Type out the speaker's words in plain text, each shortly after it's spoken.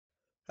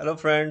Hello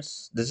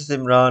friends, this is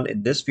Imran.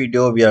 In this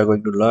video, we are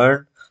going to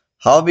learn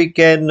how we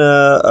can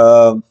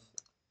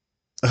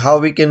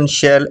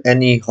shell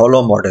any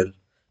hollow model.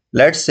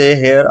 Let's say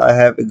here I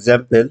have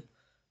example.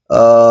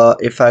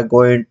 If I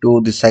go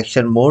into the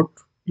section mode,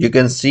 you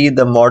can see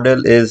the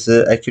model is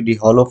actually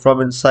hollow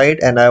from inside,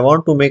 and I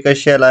want to make a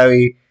shell.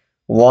 I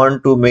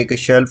want to make a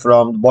shell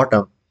from the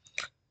bottom.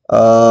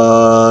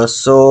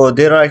 So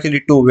there are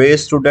actually two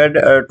ways to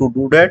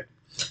do that.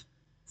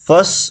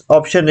 First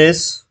option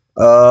is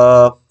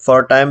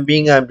for time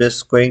being I'm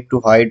just going to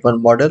hide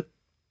one model.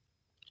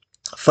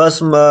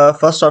 First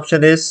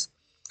option is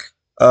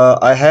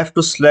I have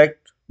to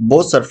select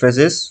both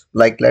surfaces,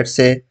 like let's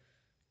say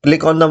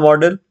click on the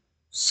model,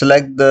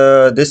 select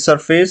the this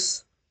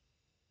surface.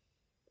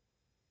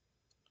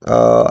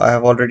 I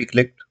have already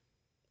clicked.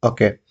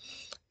 Okay,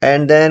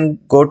 and then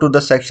go to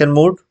the section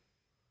mode,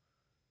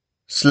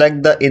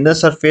 select the inner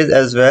surface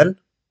as well.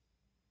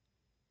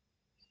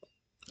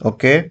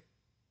 Okay,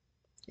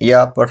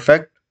 yeah,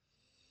 perfect.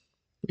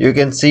 You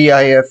can see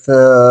I have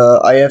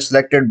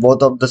selected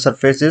both of the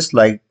surfaces,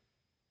 like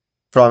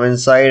from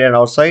inside and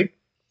outside.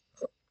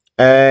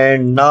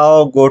 And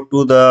now go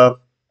to the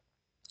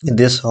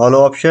this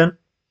hollow option,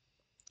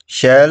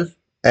 shell,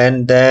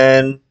 and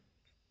then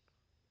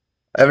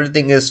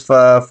everything is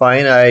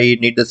fine. I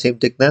need the same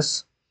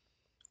thickness.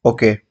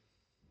 Okay.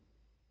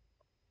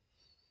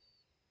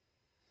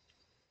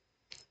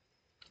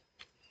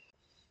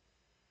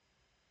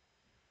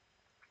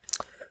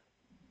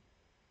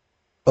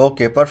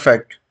 Okay,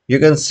 perfect. You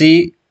can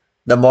see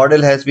the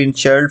model has been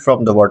shelled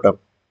from the bottom.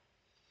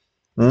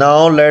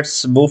 Now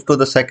let's move to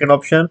the second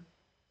option.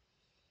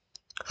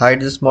 Hide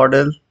this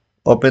model,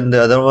 open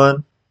the other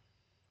one,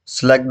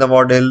 select the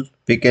model.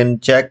 We can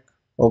check.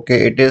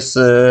 Okay, it is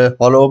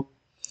hollow.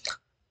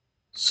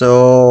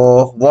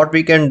 So what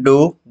we can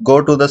do,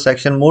 go to the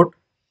section mode,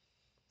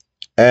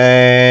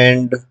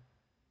 and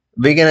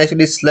we can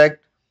actually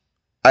select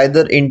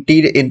either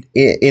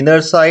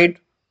inner side,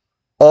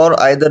 or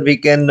either we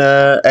can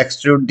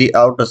extrude the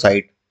outer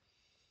side.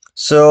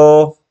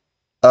 So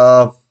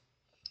uh,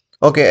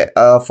 okay,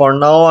 for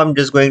now I'm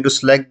just going to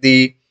select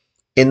the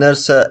inner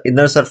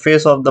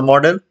surface of the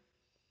model.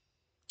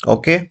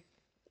 Okay,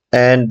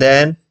 and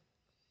then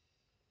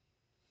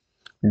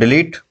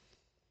delete.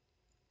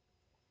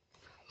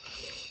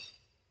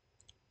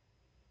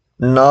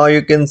 Now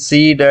you can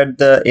see that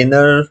the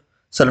inner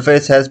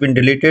surface has been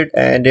deleted,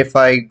 and if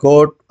I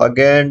go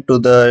again to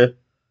the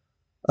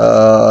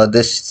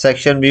this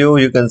section view,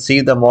 you can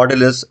see the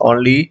model is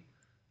only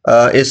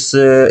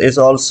is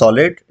all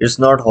solid, it's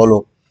not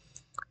hollow.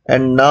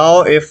 And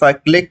now if I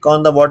click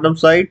on the bottom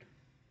side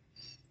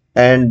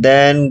and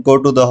then go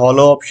to the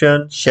hollow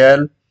option,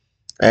 shell,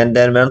 and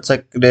then once I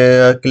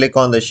click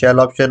on the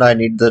shell option, I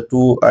need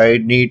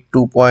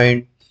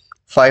 2.5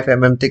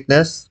 mm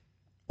thickness.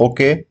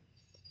 Okay,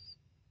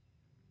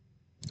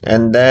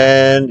 and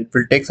then it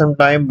will take some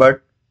time,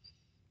 but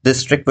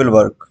this trick will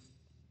work.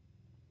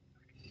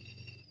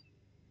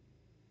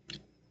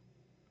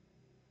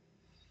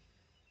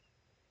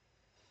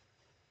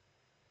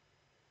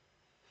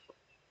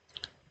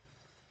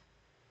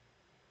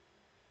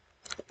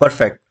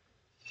 Perfect.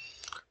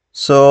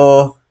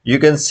 So you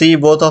can see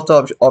both of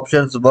the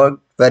options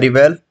work very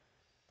well,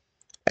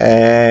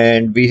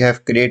 and we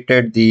have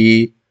created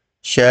the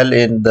shell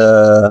in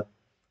the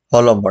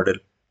hollow model.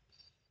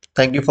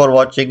 Thank you for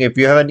watching. If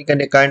you have any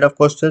kind of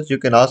questions, you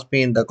can ask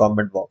me in the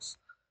comment box.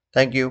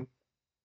 Thank you.